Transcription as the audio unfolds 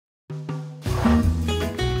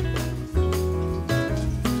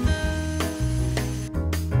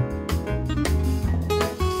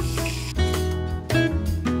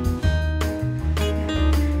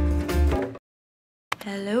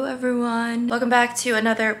Hello everyone! Welcome back to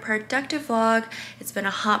another productive vlog. It's been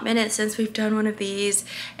a hot minute since we've done one of these,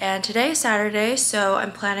 and today is Saturday, so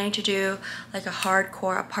I'm planning to do like a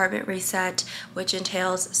hardcore apartment reset, which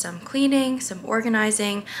entails some cleaning, some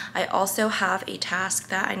organizing. I also have a task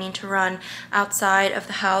that I need to run outside of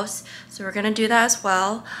the house, so we're gonna do that as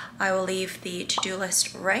well. I will leave the to-do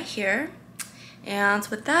list right here, and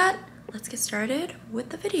with that, let's get started with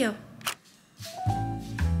the video.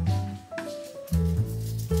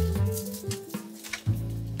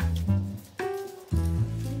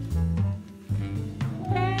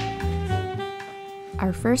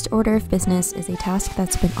 Our first order of business is a task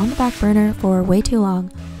that's been on the back burner for way too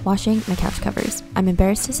long: washing my couch covers. I'm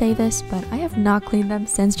embarrassed to say this, but I have not cleaned them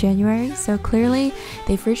since January, so clearly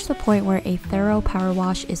they've reached the point where a thorough power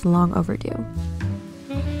wash is long overdue.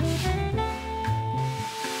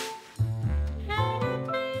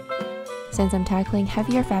 Since I'm tackling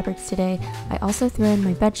heavier fabrics today, I also threw in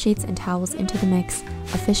my bed sheets and towels into the mix.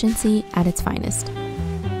 Efficiency at its finest.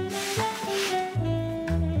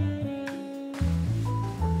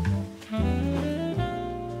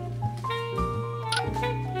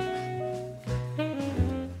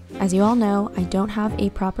 As you all know, I don't have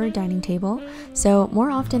a proper dining table, so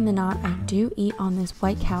more often than not, I do eat on this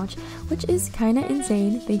white couch, which is kinda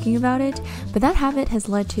insane thinking about it, but that habit has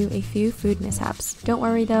led to a few food mishaps. Don't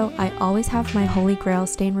worry though, I always have my holy grail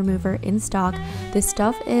stain remover in stock. This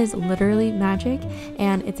stuff is literally magic,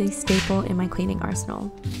 and it's a staple in my cleaning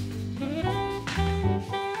arsenal.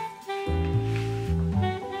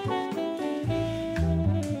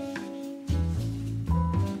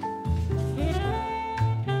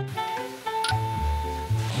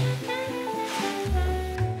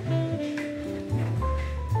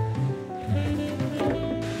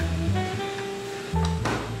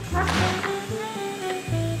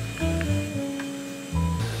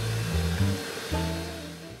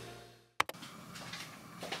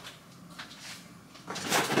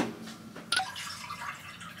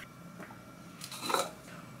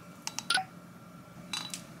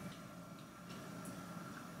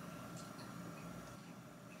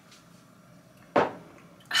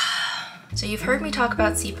 So you've heard me talk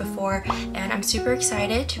about Seep before, and I'm super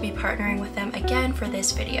excited to be partnering with them again for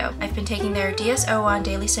this video. I've been taking their DS-01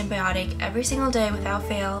 Daily Symbiotic every single day without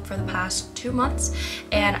fail for the past 2 months,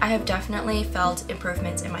 and I have definitely felt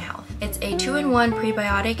improvements in my health. It's a 2-in-1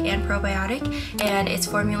 prebiotic and probiotic, and it's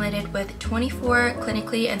formulated with 24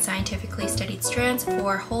 clinically and scientifically studied strands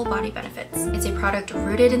for whole body benefits. It's a product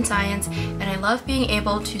rooted in science, and I love being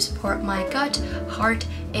able to support my gut, heart,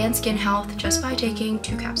 and skin health just by taking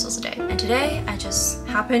 2 capsules a day. And today I just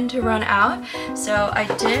happened to run out, so I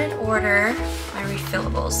did order my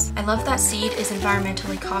refillables. I love that Seed is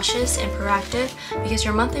environmentally cautious and proactive because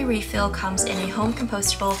your monthly refill comes in a home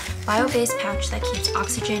compostable bio-based pouch that keeps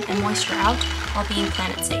oxygen and moisture out while being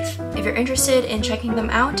planet safe. If you're interested in checking them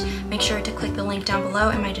out, make sure to click the link down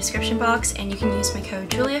below in my description box, and you can use my code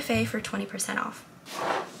JuliaFaye for 20% off.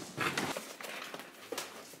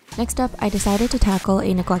 Next up, I decided to tackle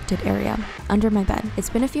a neglected area, under my bed. It's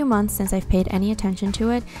been a few months since I've paid any attention to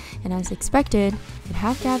it, and as expected, it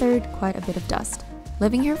has gathered quite a bit of dust.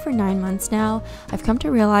 Living here for 9 months now, I've come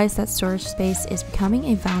to realize that storage space is becoming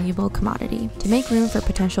a valuable commodity. To make room for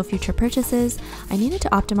potential future purchases, I needed to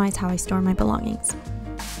optimize how I store my belongings.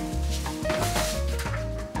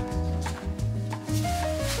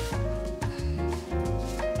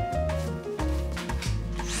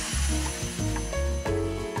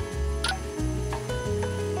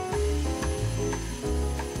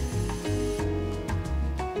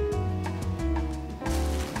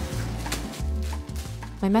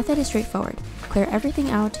 My method is straightforward. Clear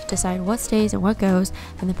everything out, decide what stays and what goes,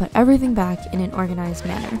 and then put everything back in an organized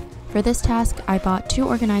manner. For this task, I bought 2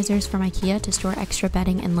 organizers from IKEA to store extra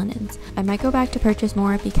bedding and linens. I might go back to purchase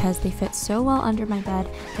more because they fit so well under my bed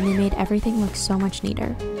and they made everything look so much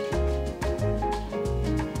neater.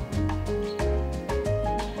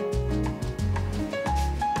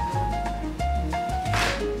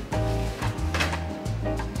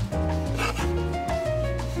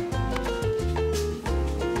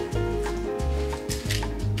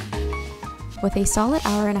 With a solid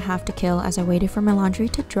hour and a half to kill as I waited for my laundry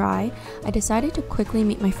to dry, I decided to quickly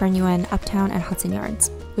meet my friend Yuen uptown at Hudson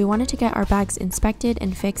Yards. We wanted to get our bags inspected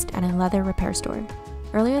and fixed at a leather repair store.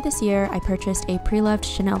 Earlier this year, I purchased a pre-loved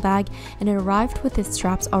Chanel bag, and it arrived with its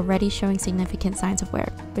straps already showing significant signs of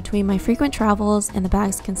wear. Between my frequent travels and the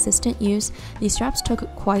bag's consistent use, these straps took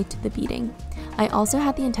quite the beating. I also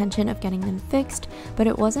had the intention of getting them fixed, but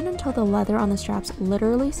it wasn't until the leather on the straps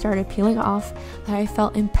literally started peeling off that I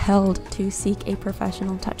felt impelled to seek a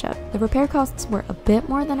professional touch-up. The repair costs were a bit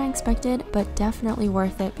more than I expected, but definitely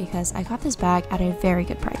worth it because I got this bag at a very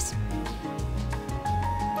good price.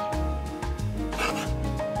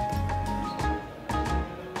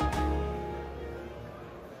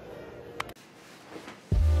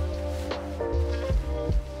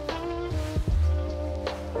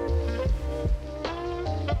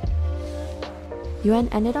 Yuen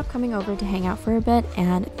ended up coming over to hang out for a bit,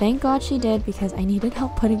 and thank God she did because I needed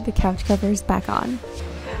help putting the couch covers back on.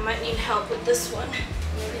 I might need help with this one.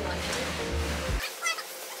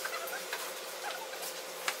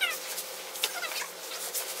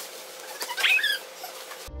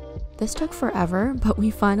 This took forever, but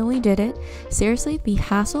we finally did it. Seriously, the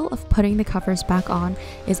hassle of putting the covers back on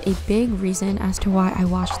is a big reason as to why I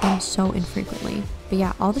wash them so infrequently. But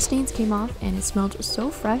yeah, all the stains came off and it smelled so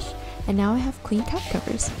fresh, and now I have clean couch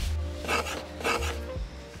covers.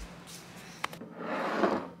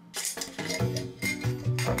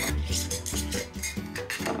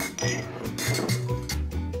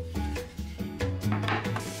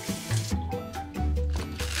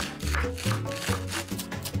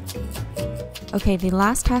 Okay, the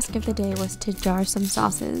last task of the day was to jar some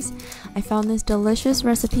sauces. I found this delicious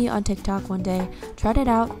recipe on TikTok one day, tried it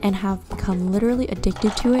out, and have become literally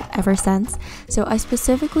addicted to it ever since. So I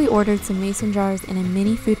specifically ordered some mason jars and a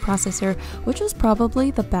mini food processor, which was probably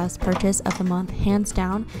the best purchase of the month, hands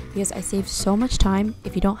down, because I saved so much time.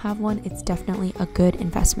 If you don't have one, it's definitely a good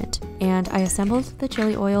investment. And I assembled the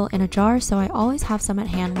chili oil in a jar, so I always have some at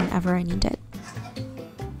hand whenever I need it.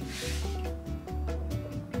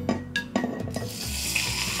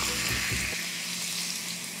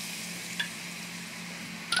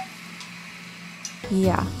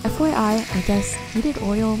 Yeah, FYI, I guess heated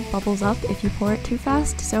oil bubbles up if you pour it too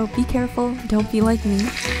fast, so be careful, don't be like me.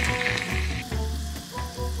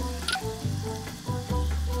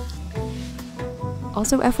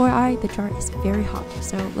 Also FYI, the jar is very hot,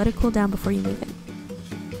 so let it cool down before you move it.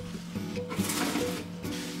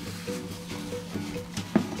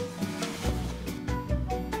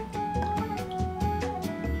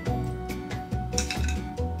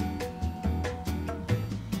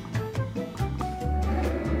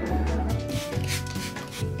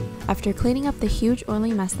 After cleaning up the huge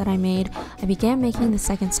oily mess that I made, I began making the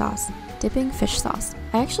second sauce, dipping fish sauce.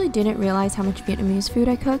 I actually didn't realize how much Vietnamese food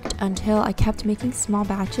I cooked until I kept making small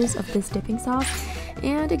batches of this dipping sauce,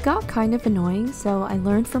 and it got kind of annoying, so I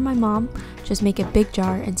learned from my mom, just make a big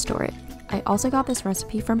jar and store it. I also got this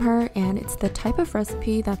recipe from her, and it's the type of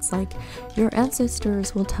recipe that's like, your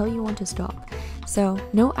ancestors will tell you when to stop. So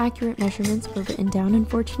no accurate measurements were written down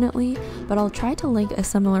unfortunately, but I'll try to link a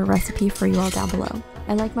similar recipe for you all down below.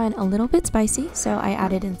 I like mine a little bit spicy, so I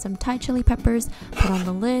added in some Thai chili peppers, put on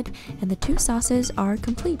the lid, and the two sauces are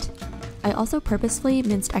complete. I also purposefully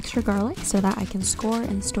minced extra garlic so that I can score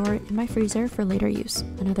and store it in my freezer for later use.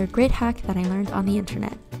 Another great hack that I learned on the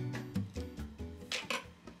internet.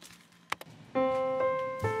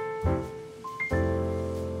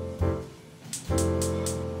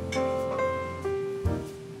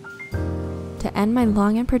 To end my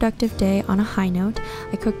long and productive day on a high note,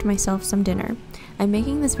 I cooked myself some dinner. I'm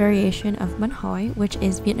making this variation of bánh hoi, which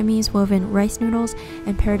is Vietnamese woven rice noodles,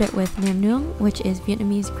 and paired it with nam nướng, which is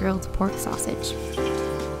Vietnamese grilled pork sausage.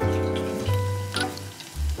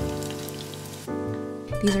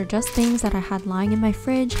 These are just things that I had lying in my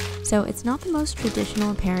fridge, so it's not the most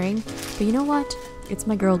traditional pairing, but you know what? It's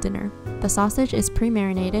my girl dinner. The sausage is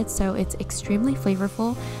pre-marinated, so it's extremely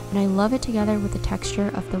flavorful, and I love it together with the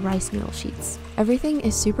texture of the rice noodle sheets. Everything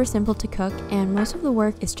is super simple to cook, and most of the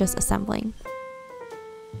work is just assembling.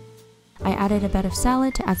 I added a bed of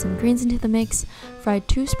salad to add some greens into the mix, fried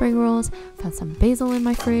 2 spring rolls, found some basil in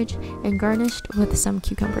my fridge, and garnished with some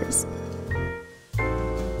cucumbers.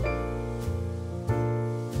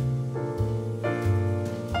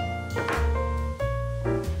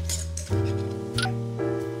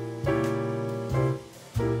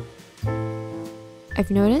 I've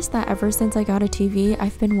noticed that ever since I got a TV,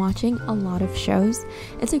 I've been watching a lot of shows.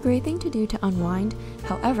 It's a great thing to do to unwind.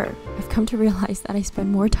 However, I've come to realize that I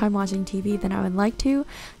spend more time watching TV than I would like to,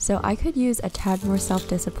 so I could use a tad more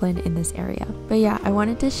self-discipline in this area. But yeah, I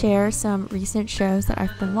wanted to share some recent shows that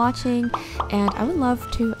I've been watching, and I would love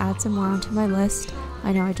to add some more onto my list.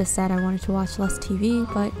 I know I just said I wanted to watch less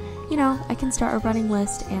TV, but you know, I can start a running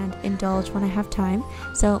list and indulge when I have time,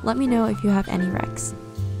 so let me know if you have any recs.